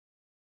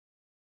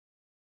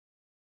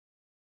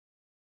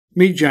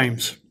Meet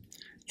James.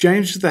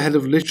 James is the head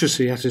of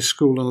literacy at his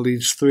school and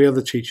leads three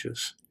other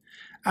teachers.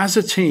 As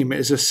a team, it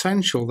is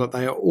essential that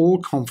they are all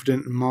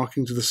confident in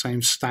marking to the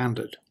same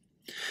standard.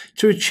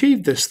 To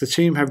achieve this, the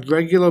team have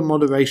regular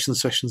moderation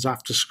sessions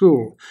after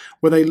school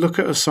where they look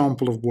at a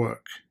sample of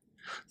work.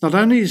 Not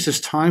only is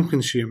this time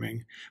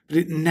consuming, but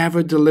it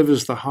never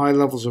delivers the high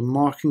levels of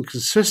marking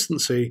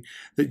consistency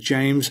that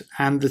James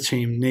and the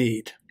team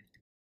need.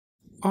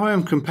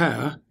 IOM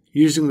Compare,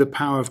 using the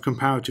power of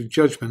comparative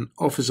judgment,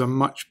 offers a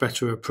much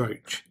better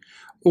approach.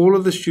 All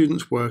of the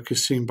students' work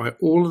is seen by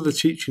all of the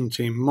teaching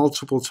team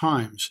multiple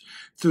times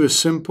through a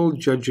simple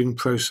judging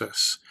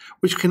process,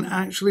 which can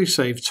actually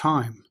save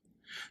time.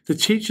 The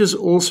teachers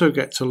also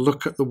get to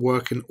look at the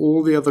work in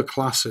all the other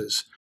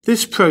classes.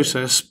 This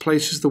process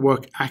places the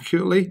work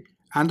accurately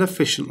and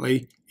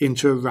efficiently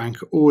into a rank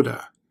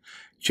order.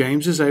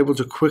 James is able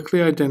to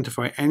quickly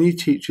identify any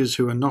teachers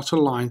who are not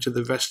aligned to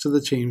the rest of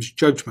the team's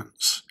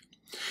judgments.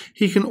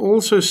 He can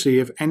also see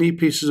if any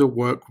pieces of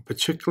work were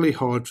particularly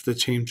hard for the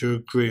team to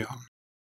agree on.